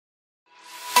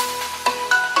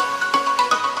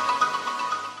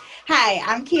Hi,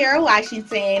 I'm Kiara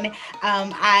Washington.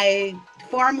 I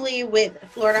formerly with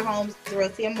Florida Homes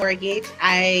Realty and Mortgage.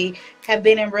 I have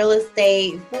been in real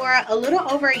estate for a little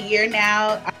over a year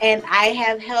now, and I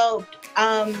have helped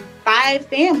 5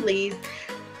 families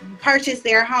purchase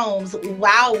their homes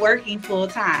while working full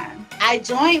time. I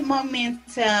joined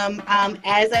Momentum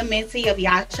as a mentee of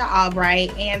Yasha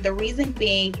Albright, and the reason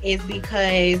being is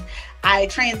because I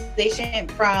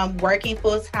transitioned from working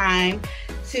full time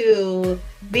to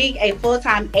being a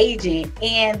full-time agent,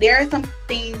 and there are some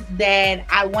things that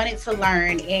I wanted to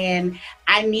learn, and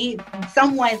I need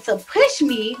someone to push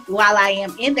me while I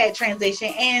am in that transition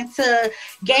and to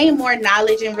gain more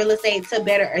knowledge in real estate to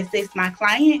better assist my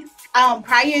clients.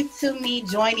 Prior to me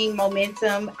joining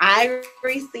Momentum, I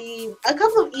received a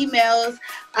couple of emails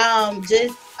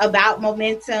just about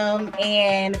Momentum,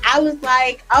 and I was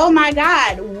like, oh my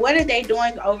God, what are they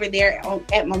doing over there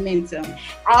at Momentum?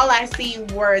 All I seen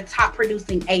were top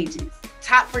producing agents.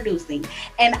 Top producing,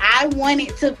 and I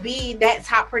wanted to be that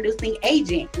top producing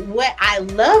agent. What I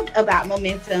loved about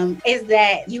Momentum is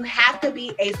that you have to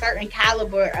be a certain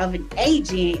caliber of an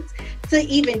agent to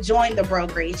even join the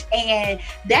brokerage, and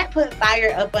that put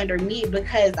fire up under me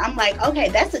because I'm like, okay,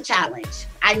 that's a challenge.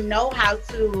 I know how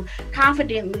to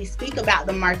confidently speak about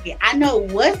the market. I know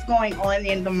what's going on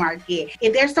in the market.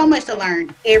 And there's so much to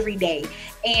learn every day,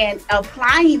 and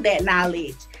applying that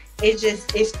knowledge,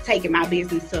 it's taking my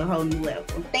business to a whole new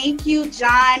level. Thank you,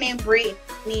 John and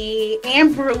Brittany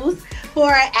and Bruce, for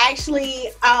actually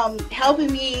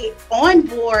helping me on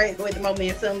board with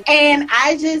Momentum. And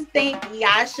I just thank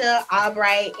Yasha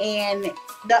Albright and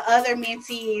the other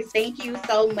mentees. Thank you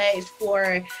so much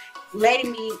for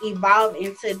letting me evolve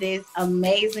into this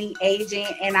amazing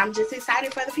agent. And I'm just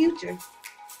excited for the future.